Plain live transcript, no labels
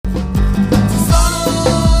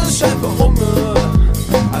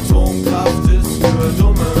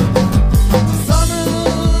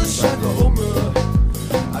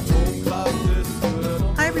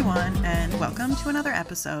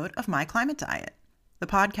episode of My Climate Diet, the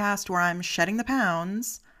podcast where I'm shedding the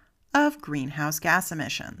pounds of greenhouse gas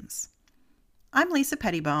emissions. I'm Lisa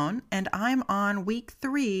Pettibone, and I'm on week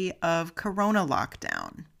 3 of Corona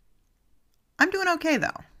lockdown. I'm doing okay,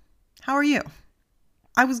 though. How are you?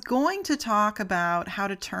 I was going to talk about how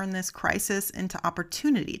to turn this crisis into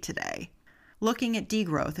opportunity today, looking at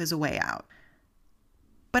degrowth as a way out.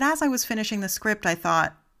 But as I was finishing the script, I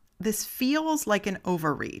thought, this feels like an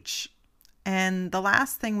overreach. And the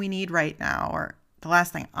last thing we need right now, or the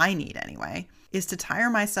last thing I need anyway, is to tire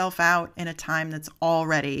myself out in a time that's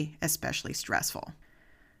already especially stressful.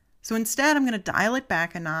 So instead, I'm going to dial it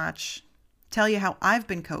back a notch, tell you how I've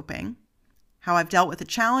been coping, how I've dealt with the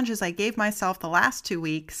challenges I gave myself the last 2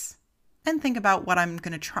 weeks, and think about what I'm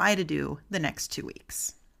going to try to do the next 2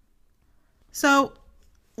 weeks. So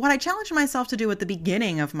what I challenged myself to do at the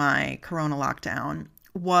beginning of my Corona lockdown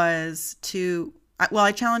was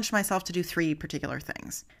I challenged myself to do 3 particular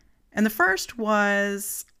things. And the first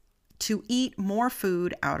was to eat more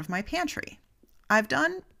food out of my pantry. I've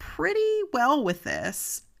done pretty well with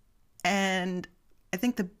this, and I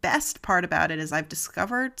think the best part about it is I've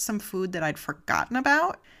discovered some food that I'd forgotten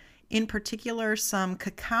about, in particular some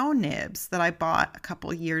cacao nibs that I bought a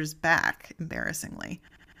couple years back, embarrassingly.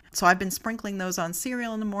 So I've been sprinkling those on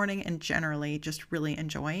cereal in the morning and generally just really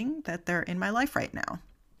enjoying that they're in my life right now.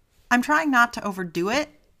 I'm trying not to overdo it,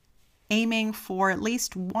 aiming for at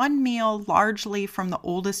least one meal largely from the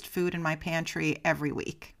oldest food in my pantry every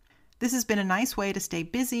week. This has been a nice way to stay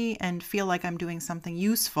busy and feel like I'm doing something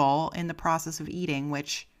useful in the process of eating,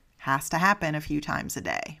 which has to happen a few times a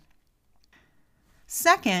day.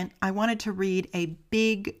 Second, I wanted to read a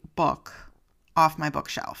big book off my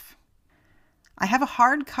bookshelf. I have a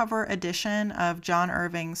hardcover edition of John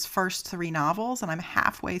Irving's first 3 novels, and I'm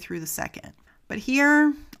halfway through the second. But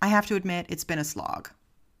here, I have to admit, it's been a slog.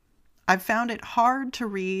 I've found it hard to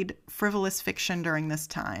read frivolous fiction during this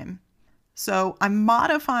time. So I'm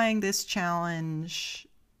modifying this challenge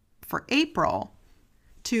for April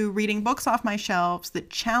to reading books off my shelves that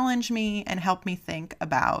challenge me and help me think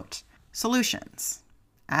about solutions.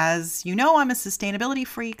 As you know, I'm a sustainability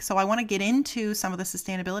freak, so I want to get into some of the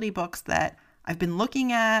sustainability books that I've been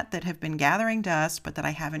looking at that have been gathering dust, but that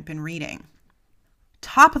I haven't been reading.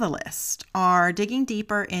 Top of the list are digging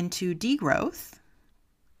deeper into degrowth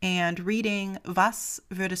and reading Was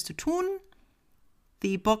würdest du tun?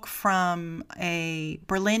 The book from a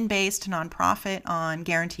Berlin-based nonprofit on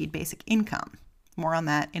guaranteed basic income. More on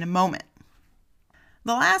that in a moment.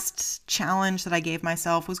 The last challenge that I gave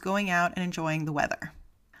myself was going out and enjoying the weather.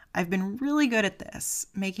 I've been really good at this,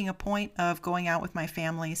 making a point of going out with my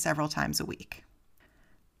family several times a week.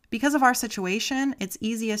 Because of our situation, it's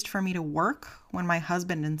easiest for me to work when my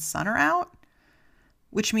husband and son are out,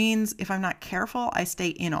 which means if I'm not careful, I stay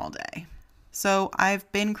in all day. So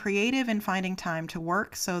I've been creative in finding time to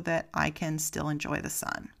work so that I can still enjoy the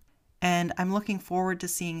sun. And I'm looking forward to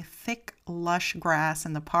seeing thick, lush grass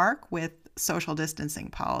in the park with social distancing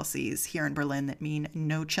policies here in Berlin that mean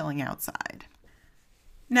no chilling outside.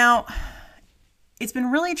 Now, it's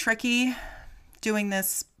been really tricky doing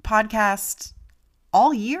this podcast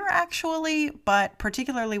all year, actually, but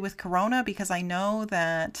particularly with Corona, because I know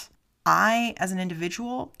that I, as an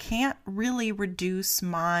individual, can't really reduce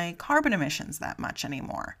my carbon emissions that much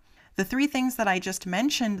anymore. The 3 things that I just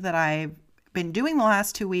mentioned that I've been doing the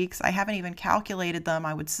last 2 weeks, I haven't even calculated them.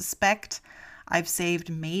 I would suspect I've saved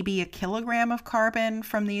maybe 1 kilogram of carbon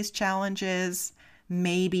from these challenges,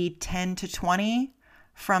 maybe 10 to 20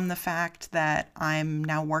 from the fact that I'm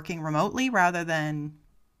now working remotely rather than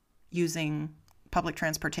using public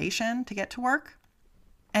transportation to get to work.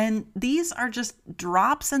 And these are just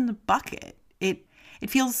drops in the bucket. It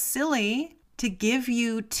feels silly to give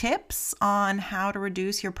you tips on how to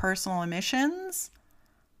reduce your personal emissions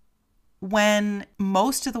when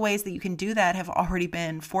most of the ways that you can do that have already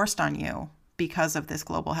been forced on you because of this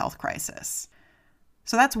global health crisis.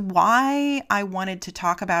 So that's why I wanted to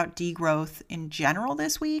talk about degrowth in general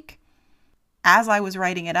this week. As I was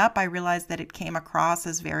writing it up, I realized that it came across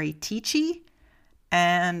as very teachy,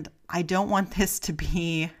 and I don't want this to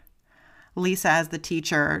be Lisa as the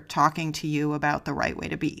teacher talking to you about the right way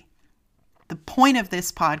to be. The point of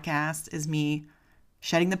this podcast is me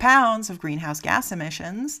shedding the pounds of greenhouse gas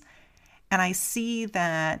emissions, and I see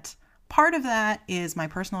that part of that is my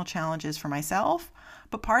personal challenges for myself,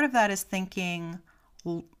 but part of that is thinking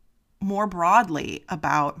more broadly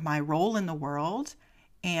about my role in the world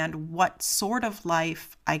and what sort of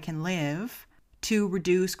life I can live to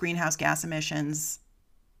reduce greenhouse gas emissions,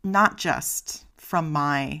 not just from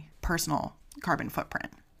my personal carbon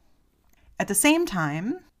footprint. At the same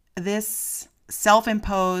time, this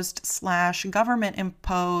self-imposed / government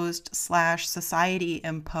imposed / society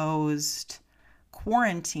imposed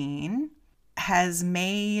quarantine has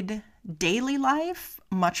made daily life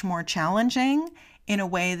much more challenging in a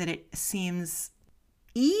way that it seems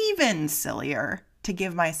even sillier to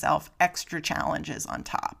give myself extra challenges on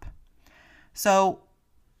top. So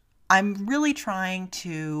I'm really trying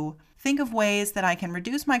to think of ways that I can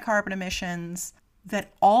reduce my carbon emissions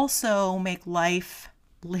that also make life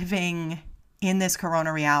living in this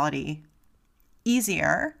corona reality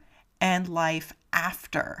easier and life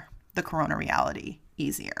after the corona reality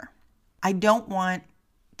easier. I don't want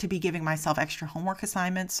to be giving myself extra homework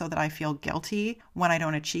assignments so that I feel guilty when I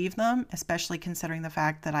don't achieve them, especially considering the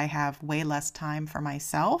fact that I have way less time for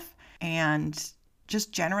myself and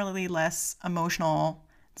just generally less emotional,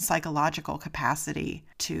 psychological capacity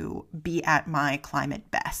to be at my climate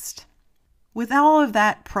best. With all of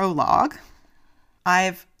that prologue,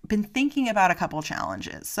 I've been thinking about a couple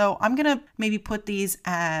challenges. So I'm going to maybe put these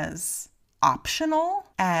as optional,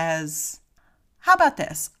 how about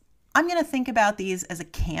this? I'm going to think about these as a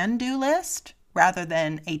can-do list rather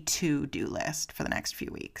than a to-do list for the next few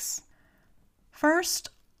weeks. First,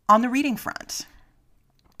 on the reading front,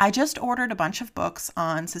 I just ordered a bunch of books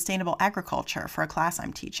on sustainable agriculture for a class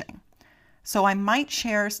I'm teaching. So I might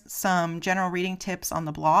share some general reading tips on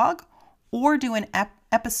the blog or do an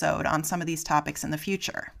episode on some of these topics in the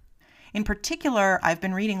future. In particular, I've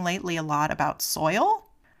been reading lately a lot about soil,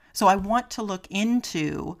 so I want to look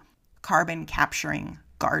into carbon capturing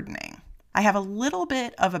gardening. I have a little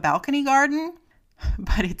bit of a balcony garden,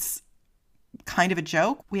 but it's kind of a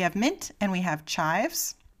joke. We have mint and we have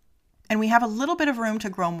chives, and we have a little bit of room to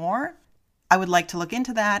grow more. I would like to look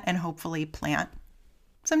into that and hopefully plant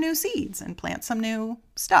some new seeds and plant some new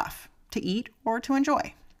stuff to eat or to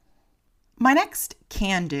enjoy. My next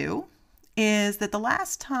can do is that the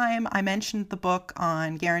last time I mentioned the book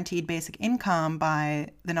on guaranteed basic income by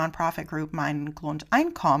the nonprofit group Mein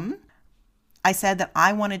Grundeinkommen, I said that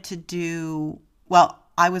I wanted to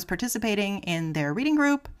I was participating in their reading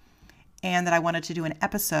group and that I wanted to do an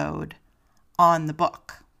episode on the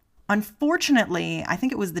book. Unfortunately, I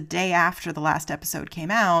think it was the day after the last episode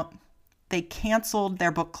came out, they canceled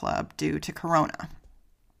their book club due to corona.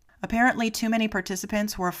 Apparently, too many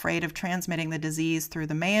participants were afraid of transmitting the disease through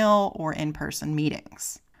the mail or in-person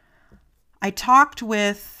meetings. I talked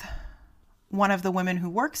with one of the women who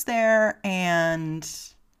works there and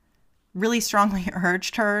really strongly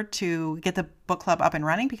urged her to get the book club up and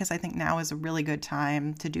running because I think now is a really good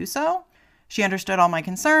time to do so. She understood all my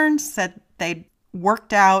concerns, said they'd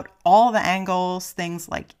worked out all the angles, things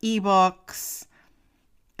like ebooks,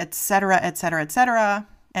 etc., etc., etc.,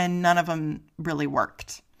 and none of them really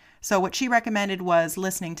worked. So what she recommended was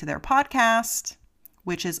listening to their podcast,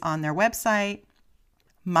 which is on their website,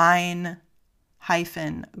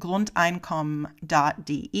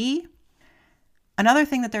 mein-grundeinkommen.de. Another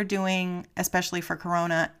thing that they're doing, especially for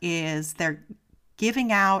Corona, is they're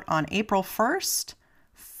giving out on April 1st,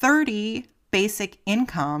 30 basic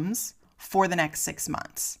incomes for the next 6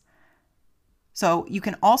 months. So you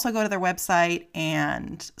can also go to their website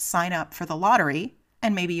and sign up for the lottery,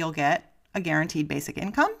 and maybe you'll get a guaranteed basic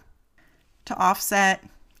income to offset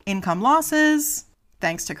income losses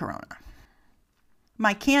thanks to Corona.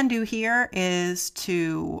 My can-do here is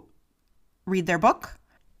to read their book.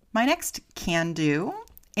 My next can-do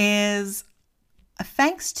is,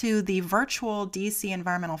 thanks to the virtual DC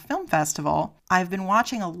Environmental Film Festival, I've been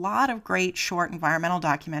watching a lot of great short environmental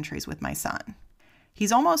documentaries with my son.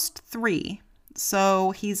 He's almost 3, so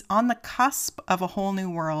he's on the cusp of a whole new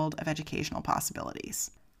world of educational possibilities.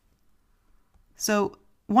 So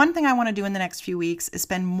one thing I want to do in the next few weeks is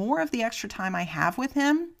spend more of the extra time I have with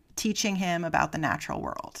him teaching him about the natural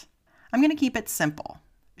world. I'm going to keep it simple,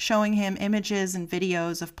 showing him images and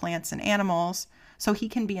videos of plants and animals so he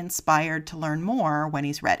can be inspired to learn more when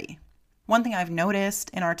he's ready. One thing I've noticed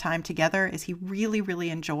in our time together is he really, really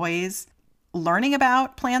enjoys learning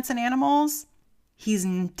about plants and animals. He's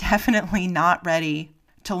definitely not ready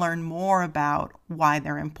to learn more about why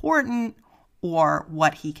they're important or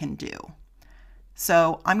what he can do.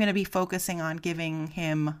 So I'm going to be focusing on giving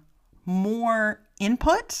him more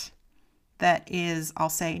input that is, I'll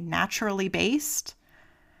say, naturally based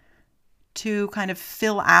to kind of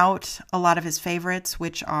fill out a lot of his favorites,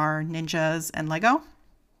 which are ninjas and Lego.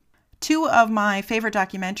 2 of my favorite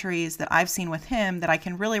documentaries that I've seen with him that I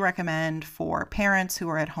can really recommend for parents who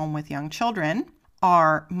are at home with young children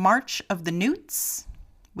are March of the Newts,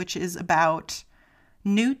 which is about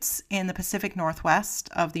newts in the Pacific Northwest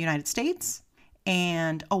of the United States,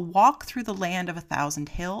 and A Walk Through the Land of 1,000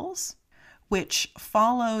 Hills, which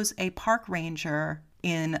follows a park ranger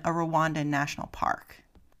in a Rwandan national park.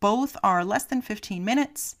 Both are less than 15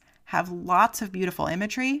 minutes, have lots of beautiful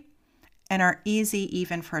imagery, and are easy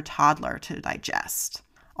even for a toddler to digest.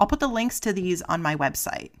 I'll put the links to these on my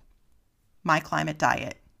website,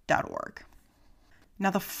 myclimatediet.org. Now,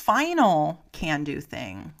 the final can-do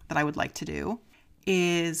thing that I would like to do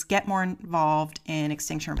is get more involved in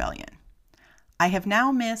Extinction Rebellion. I have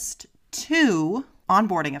now missed 2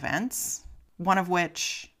 onboarding events, one of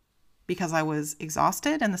which because I was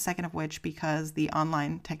exhausted, and the second of which because the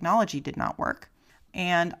online technology did not work.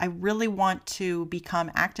 And I really want to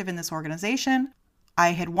become active in this organization. I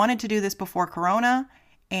had wanted to do this before Corona,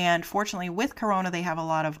 and fortunately with Corona, they have a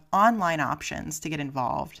lot of online options to get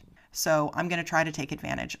involved. So I'm going to try to take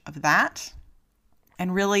advantage of that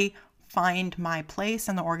and really find my place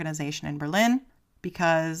in the organization in Berlin,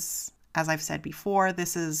 because, as I've said before,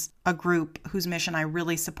 this is a group whose mission I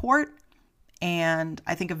really support, and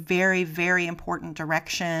I think a very, very important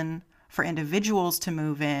direction for individuals to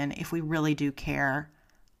move in if we really do care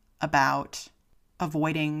about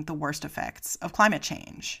avoiding the worst effects of climate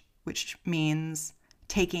change, which means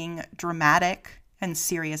taking dramatic and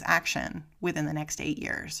serious action within the next 8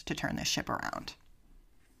 years to turn this ship around.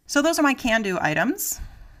 So those are my can-do items.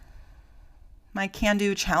 My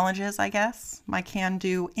can-do challenges, I guess. My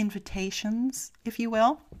can-do invitations, if you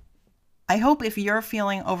will. I hope if you're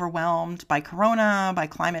feeling overwhelmed by Corona, by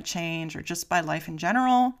climate change, or just by life in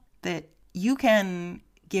general, that you can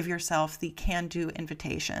give yourself the can-do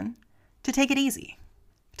invitation to take it easy,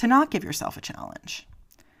 to not give yourself a challenge.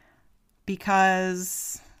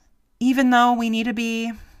 Because even though we need to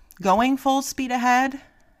be going full speed ahead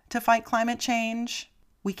to fight climate change,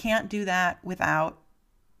 we can't do that without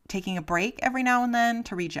taking a break every now and then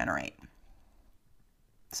to regenerate.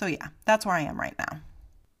 So yeah, that's where I am right now.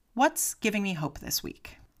 What's giving me hope this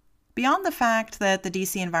week? Beyond the fact that the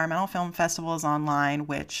DC Environmental Film Festival is online,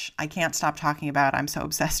 which I can't stop talking about, I'm so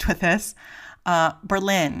obsessed with this,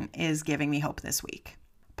 Berlin is giving me hope this week.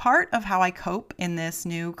 Part of how I cope in this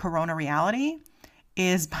new Corona reality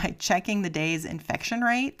is by checking the day's infection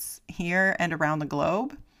rates here and around the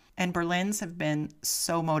globe, and Berlin's have been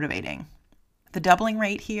so motivating. The doubling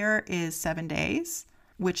rate here is 7 days,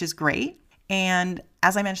 which is great. And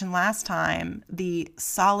as I mentioned last time, the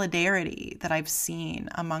solidarity that I've seen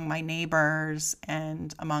among my neighbors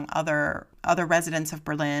and among other residents of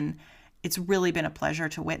Berlin, it's really been a pleasure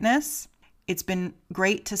to witness. It's been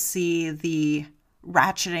great to see the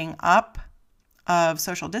ratcheting up of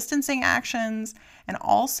social distancing actions and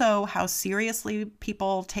also how seriously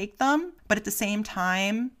people take them, but at the same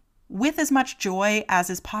time, with as much joy as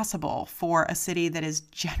is possible for a city that is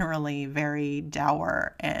generally very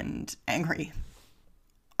dour and angry.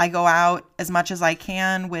 I go out as much as I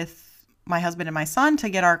can with my husband and my son to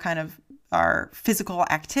get our physical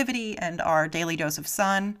activity and our daily dose of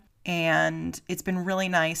sun. And it's been really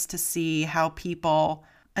nice to see how people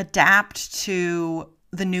adapt to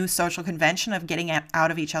the new social convention of getting out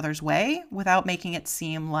of each other's way without making it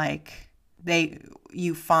seem like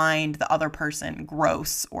you find the other person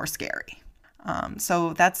gross or scary.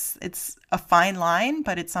 So it's a fine line,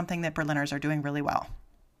 but it's something that Berliners are doing really well.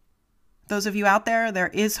 Those of you out there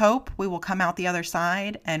is hope. We will come out the other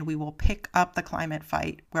side and we will pick up the climate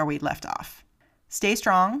fight where we left off. Stay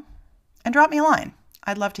strong and drop me a line.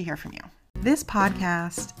 I'd love to hear from you. This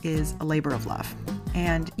podcast is a labor of love,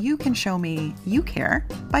 and you can show me you care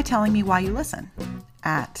by telling me why you listen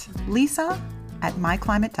at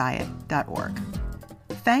lisa@myclimatediet.org.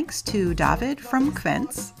 Thanks to David from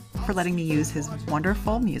Quence for letting me use his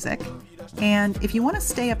wonderful music. And if you want to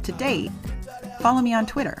stay up to date, follow me on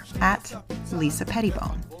Twitter at Lisa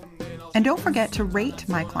Pettibone. And don't forget to rate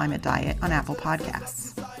My Climate Diet on Apple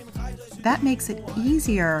Podcasts. That makes it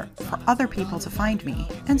easier for other people to find me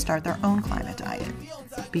and start their own climate diet.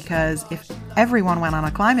 Because if everyone went on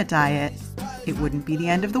a climate diet, it wouldn't be the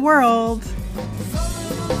end of the world.